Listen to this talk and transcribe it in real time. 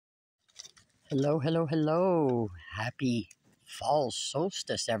Hello, hello, hello. Happy fall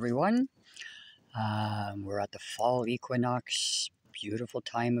solstice, everyone. We're at the fall equinox, beautiful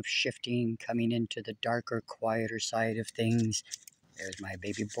time of shifting, coming into the darker, quieter side of things. There's my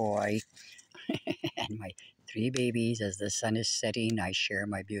baby boy and my three babies. As the sun is setting, I share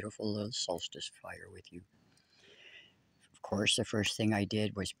my beautiful little solstice fire with you. Of course, the first thing I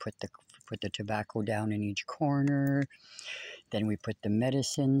did was put the tobacco down in each corner. Then we put the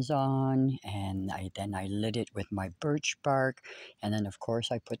medicines on, and I lit it with my birch bark, and then of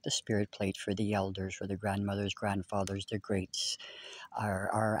course I put the spirit plate for the elders, for the grandmothers, grandfathers, the greats,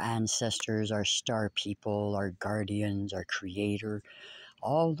 our ancestors, our star people, our guardians, our creator,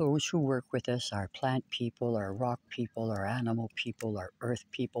 all those who work with us, our plant people, our rock people, our animal people, our earth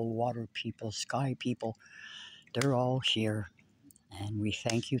people, water people, sky people. They're all here. And we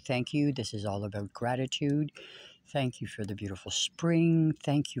thank you, thank you. This is all about gratitude. Thank you for the beautiful spring.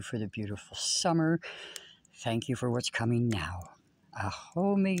 Thank you for the beautiful summer. Thank you for what's coming now.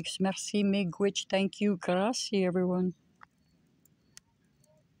 Aho, merci, miigwech. Thank you. Grazie, everyone.